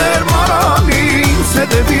Հայրվածքում էր մարալի ինձ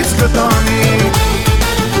հետևից կտանի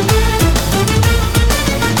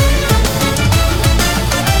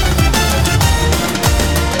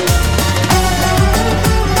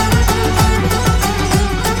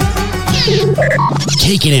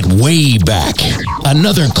Taking it way back.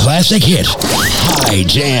 Another classic hit. High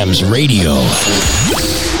Jams Radio.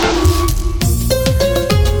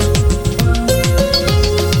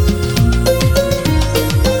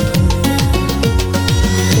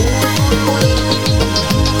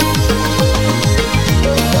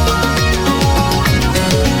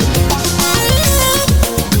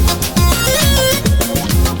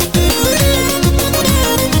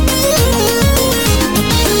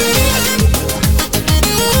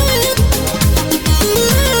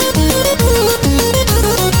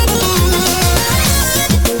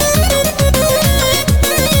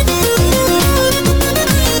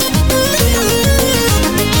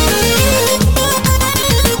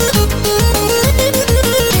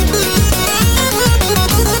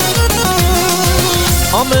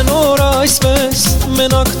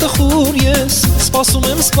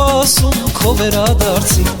 Սպասում քո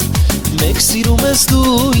վերադարձին Մեկ սիրում ես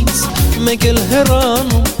դու ինձ, մեկ էլ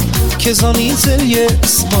հեռանում Քեզանից էլ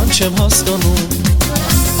ես բան չեմ հասկանում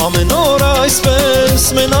Ամեն օր այսպես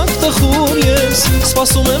մենակ տխուր ես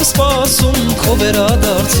Սպասում քո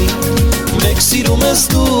վերադարձին Մեկ սիրում ես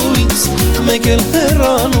դու ինձ, մեկ էլ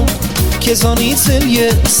հեռանում Քեզանից էլ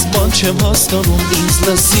ես բան չեմ հասկանում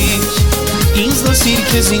Ինձ լսիր,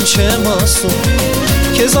 քեզ ինչ եմ ասում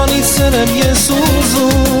Քեզանից սերեմ ես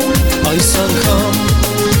ուզում Այս անգամ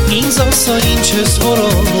ինձ ասա ինչ ես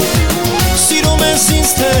որոնում Սիրում ես ինձ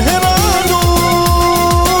թե հեռանում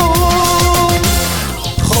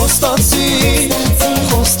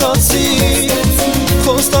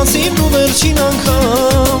Խոստացի դու վերջին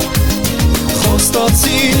անգամ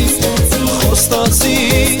Խոստացի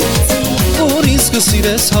որ ինձ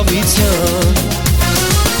կսիրես հավիտյան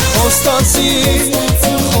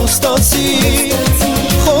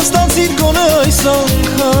Խոստացի գոնե այս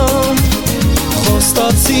անգամ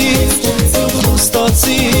Խոստացի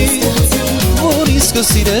որ ինձ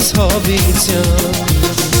կսիրես հավիտյան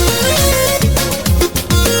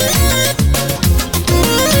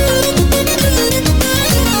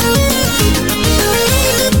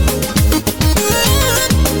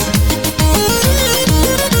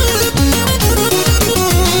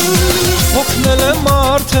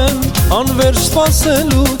Անվերջ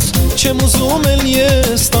սպասելուց Չեմ ուզում էլ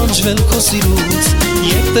ես տանջվել քո սիրուց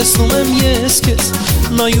Երբ տեսնում եմ ես քեզ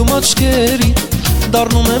նայում աչքերին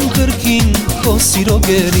Դառնում եմ կրկին քո սիրո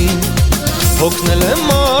գերին Հոգնել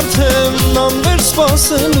եմ արդեն անվերջ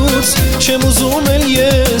սպասելուց Չեմ ուզում էլ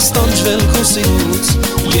ես տանջվել քո սիրուց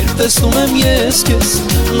Երբ տեսնում եմ ես քեզ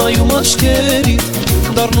նայում աչքերին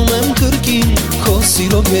Դառնում եմ կրկին քո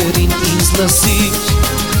սիրո գերին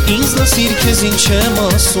Ինձ լսիր քեզ ինչ եմ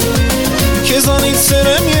ասում Քեզանից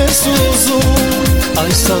սերեմ ես ուզում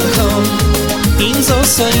Այս անգամ ինձ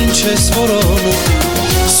ասա ինչ ես որոնում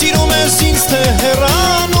Սիրում ես ինձ թե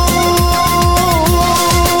հեռանում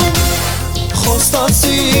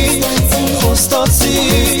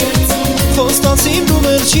Խոստացի դու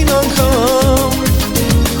վերջին անգամ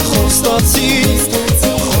Խոստացի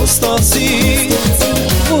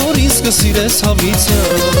որ ինձ կսիրես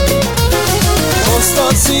հավիտյան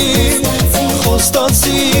Խոստացի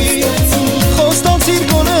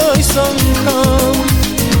գոնե այս անգամ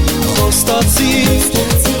Խոստացի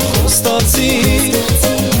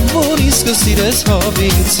որ ինձ կսիրես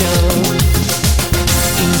հավիտյան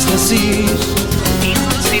Ինձ լսիր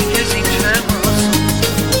քեզ ինչ եմ ասում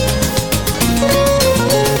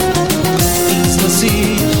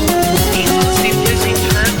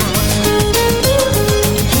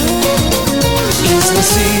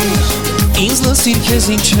քեզ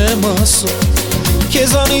ինչ եմ ասում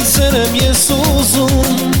Քեզանից ձեր եմ ես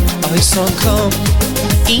ուզում Այս անգամ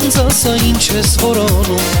ինձ ասա ինչ ես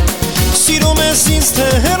որոնում Սիրում ես ինձ թե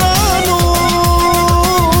հեռանում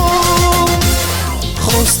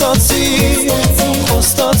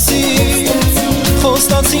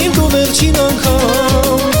Խոստացի դու վերջին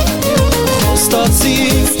անգամ Խոստացի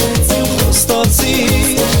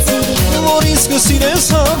որ ինձ կսիրես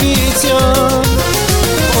հավիտյան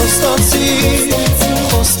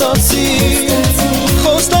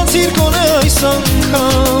Խոստացիր գոնե այս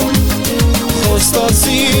անգամ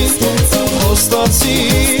Խոստացիր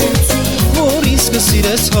որ ինձ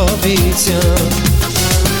կսիրես հավիտյան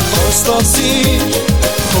Խոստացիր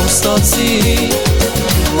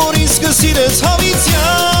որ ինձ կսիրես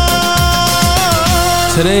հավիտյան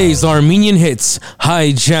Today's Armenian Hits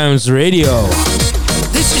High Jams Radio.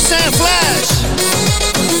 This is Sam Flash.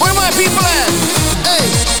 Where my people at? Hey,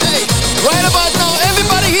 hey, right about now,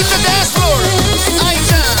 everybody hit the dance floor. High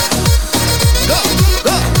Jam. Go,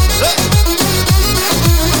 go, go.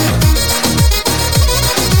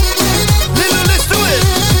 Lilo, let's do it.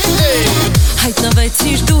 Hey.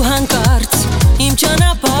 Հայտնվեցիր դու հանկարծ իմ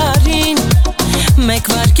ճանապարհին Մեկ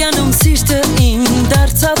վարկյանում սիրտը իմ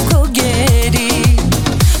դարձավ քո գերի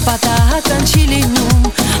Պատահական չի լինում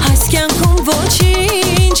այս կյանքում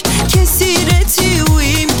ոչինչ Քեզ սիրեցի ու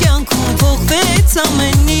իմ կյանքում փոխվեց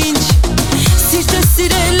ամեն ինչ Սիրտը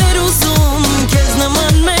սիրել էր ուզում քեզ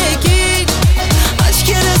նման մեկին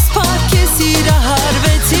Աչքերս փակեց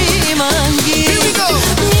իրահարվեցի իմ անգին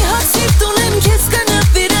Մի հատ սիրտ ունեմ քեզ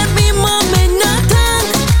կնվիրեմ իմ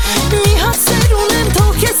ամենատանկ Մի հատ սեր ունեմ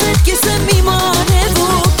թող քեզ հետ կիսեմ իմ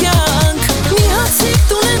արևու կյանք Մի հատ սիրտ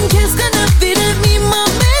ունեմ քեզ կնվիրեմ իմ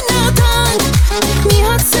ամենատանկ Մի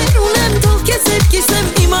հատ սեր ունեմ թող քեզ հետ կիսեմ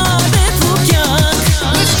իմ արևու կյանք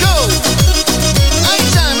Let's go. High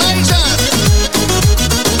Jam, High Jam.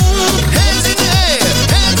 Hands in the air,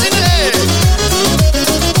 hands in the air.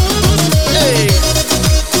 Hey.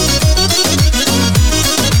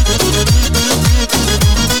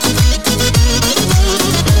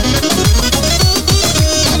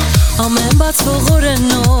 Ամեն բացվող օրը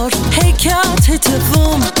նոր հեքիաթ է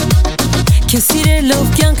թվում Քեզ սիրելով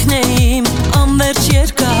կյանքն է իմ անվերջ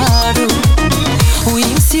երկարում Ու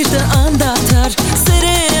իմ սիրտը անդադար սեր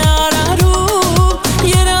է արարում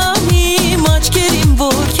Երանի իմ աչքերին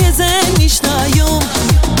որ քեզ եմ միշտ նայում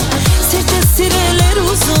Սիրտը սիրել էր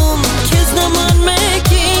ուզում քեզ նման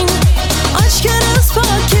մեկին Աչքերս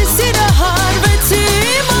փակեց իրահարվեցի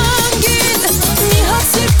իմ անգին Մի հատ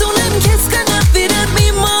սիրտ ունեմ քեզ կնվիրեմ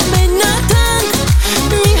իմ ամենատանկ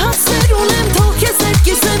Մի հատ սեր ունեմ թող քեզ հետ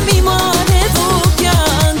կիսեմ իմ արևու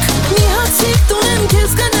կյանք Մի հատ սիրտ ունեմ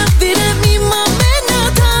քեզ կնվիրեմ իմ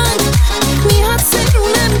ամենատանկ Մի հատ սեր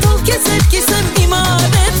ունեմ թող քեզ հետ կիսեմ իմ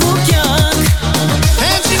արևու կյանք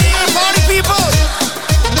Hands in the air, party people.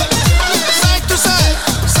 Side to side,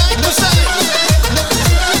 side to side.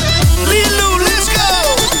 Lilo, let's go.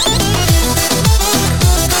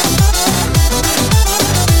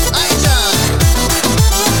 High Jam.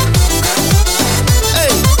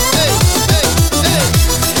 Hey, hey, hey, hey.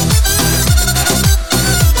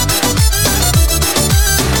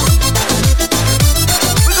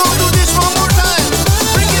 We're gonna do this one more time.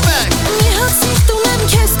 Bring it back. Մի հատ սիրտ ունեմ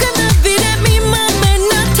քեզ կնվիրեմ իմ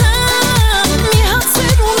ամենատանկ Մի հատ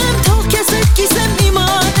սեր ունեմ թող քեզ հետ կիսեմ իմ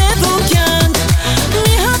արևու կյանք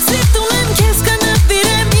Մի հատ սիրտ ունեմ քեզ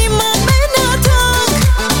կնվիրեմ իմ ամենատանկ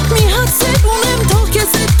Մի հատ սեր ունեմ թող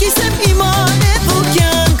քեզ հետ կիսեմ իմ արևու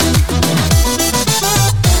կյանք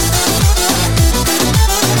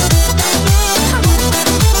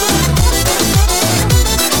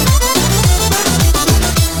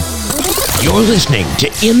You're listening to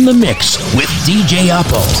In the Mix with DJ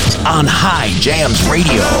Oppo on High Jams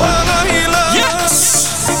Radio.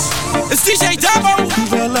 Yes! It's DJ Dabo.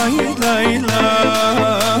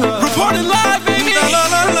 Reporting live, baby.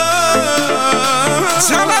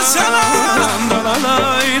 Shala, shala.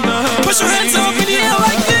 Put your hands up in the air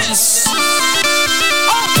like this.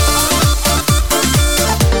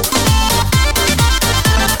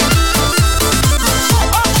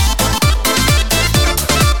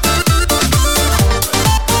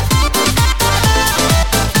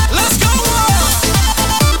 Let's go.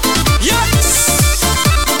 Yes.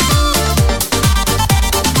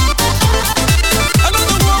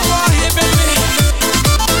 Another worldwide here, baby.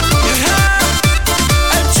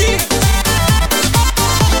 Yeah. MG.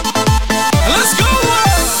 Let's go.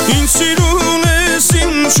 Ինսիրուն ես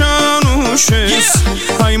իմ շանուշես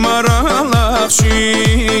հայ մարալախշին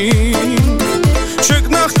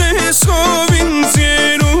Չկնախտես հով ինձ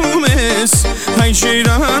երում ես հայ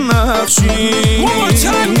ժերանախշին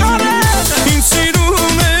Ինսիրուն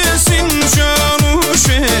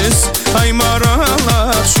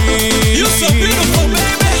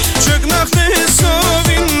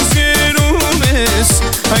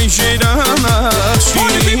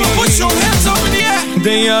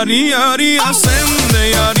Deyari yari asem,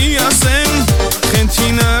 deyari asem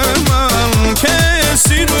Kentinaman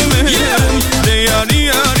kesirumem Deyari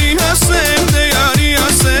yari asem, deyari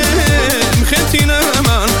asem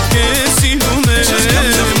Kentinaman kesirumem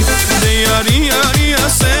Deyari yari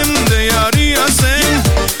asem, deyari asem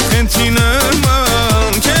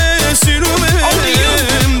Kentinaman kesirumem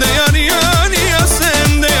Deyari yari asem,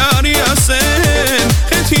 deyari asem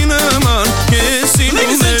Kentinaman kesirumem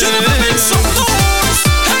Ladies and gentlemen, make some noise.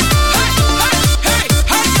 Hey,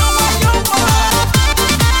 yo,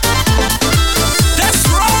 that's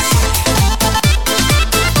right.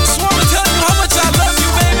 Just wanna tell you how much I love you,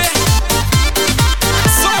 baby.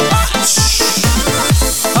 So much.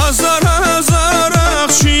 Հազար հազար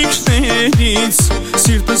աղջիկներից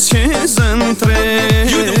սիրտս քեզ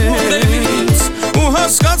ընտրեց ու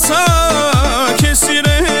հասկացա քեզ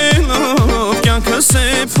սիրելով կյանքս է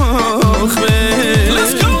փոխվել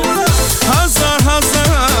Հազար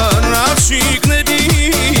հազար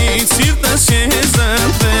աղջիկներից սիրտս քեզ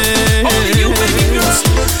ընտրեց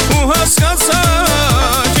ու հասկացա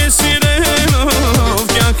քեզ սիրելով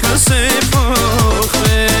կյանքս է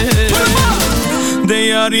փոխվել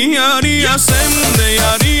Deyari yari asem,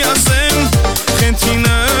 deyari asem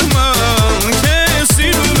Kentinaman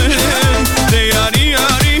kesirumem Deyari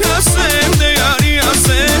yari asem, deyari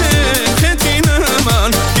asem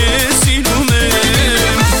Kentinaman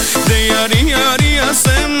kesirumem Deyari yari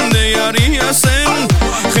asem, deyari asem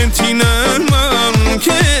Kentinaman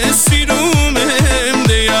kesirumem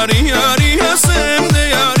Deyari yari asem,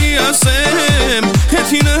 deyari asem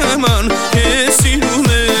Kentinaman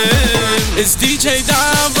kesirumem It's DJ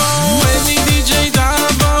Davo, any DJ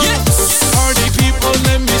Davo. Yes. Party people,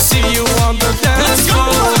 let me see you on the dance floor.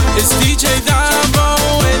 It's DJ Davo,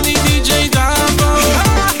 any DJ Davo.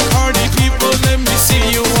 Party people, let me see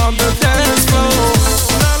you on the dance floor.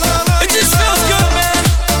 It just feels good, man.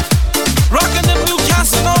 Rocking them new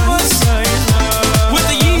Casanovas with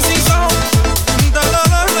the Yeezys on.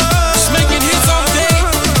 Just making hits all day.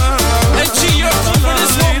 And G, you're up for this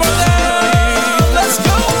one, brother. Let's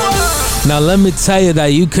go. Now let me tell you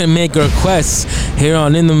that you can make requests here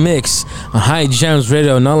on In The Mix on High Jams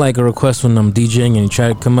Radio. Not like a request when I'm DJing and you try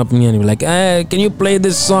to come up to me and you're like, hey, can you play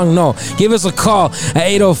this song? No, give us a call at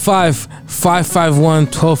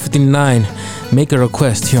 805-551-1259. Make a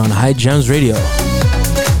request here on High Jams Radio.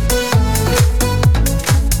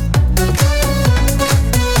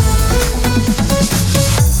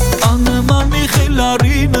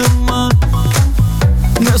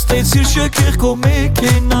 Նստեցիր շքեղ քո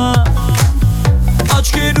մեքենա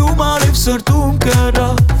Աչքերում արև սրտում կրա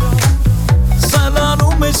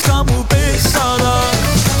Սալանում ես կամ ու պես արա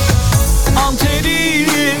Անթերի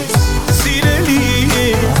ես, սիրելի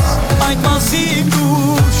ես Այդ մասին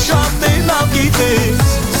դու շատ է լավ գիտես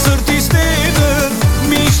Սրտիս տերը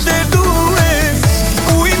միշտ է դու ես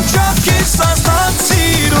Ու իմ չափ կես աստած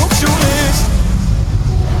սիրող շունես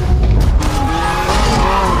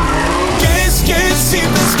Kes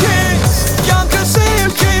sirtes kes Yankes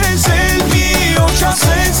el kes el mio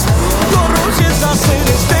chases Gorros yes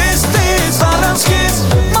haceres testes arrans kes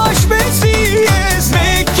Mash besies me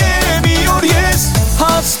que mi ories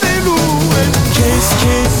Hastelu el kes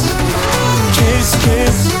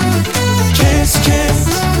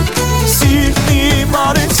Sirti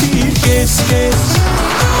mare sir kes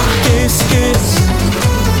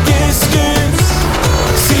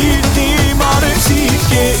Sirti mare sir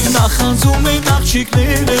kes Նախանձում են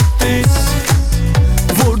աղջիկները պես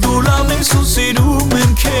Որ դու լավ ես ու սիրում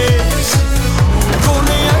եմ քեզ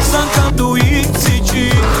Գոնե այս անգամ դու ինձ իջի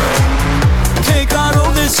Թե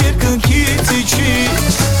կարող ես երկնքից իջի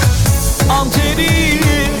Անթերի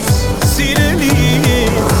ես, սիրելի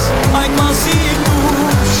ես Այդ մասին դու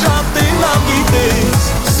շատ է լավ գիտես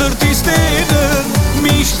Սրտիս տերը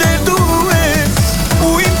միշտ է դու ես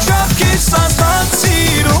Ու իմ չափ քեզ աստած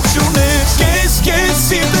սիրող շունես Kes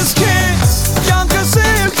sirtes kes Yankes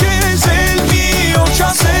el kes el mio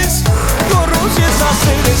chases Gorros yes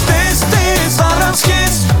haceres testes arrans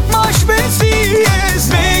kes Mash besies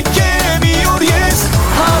me que mi ories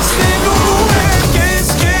Hastelu el kes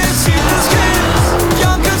sirtes kes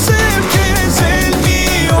Yankes el kes el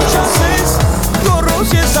mio chases Gorros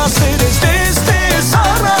yes haceres testes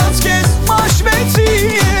arrans kes Mash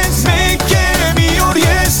besies me que mi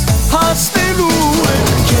ories Hastelu el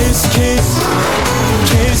kes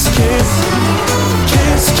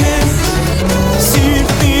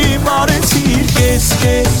Sirti mare sir kes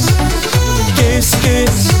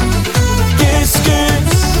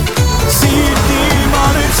Sirti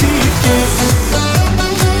mare sir kes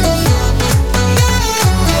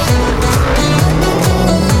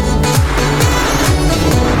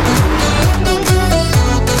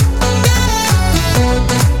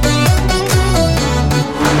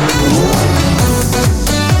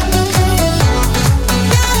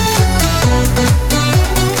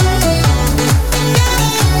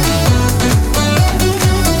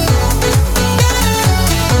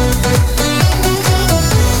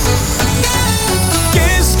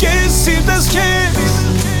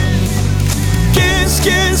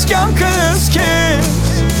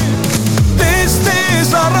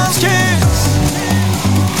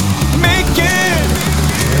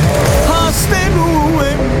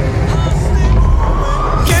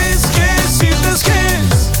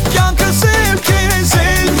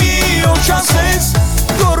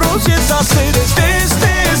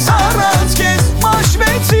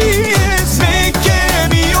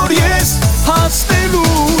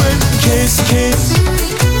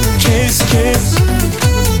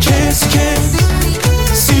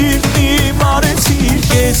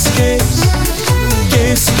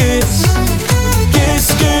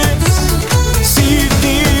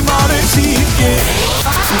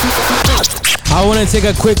want to take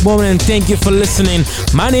a quick moment and thank you for listening.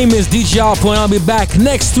 My name is DJ Alpo, and I'll be back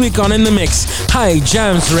next week on In The Mix, High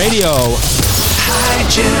Jams Radio. High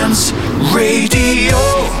Jams Radio.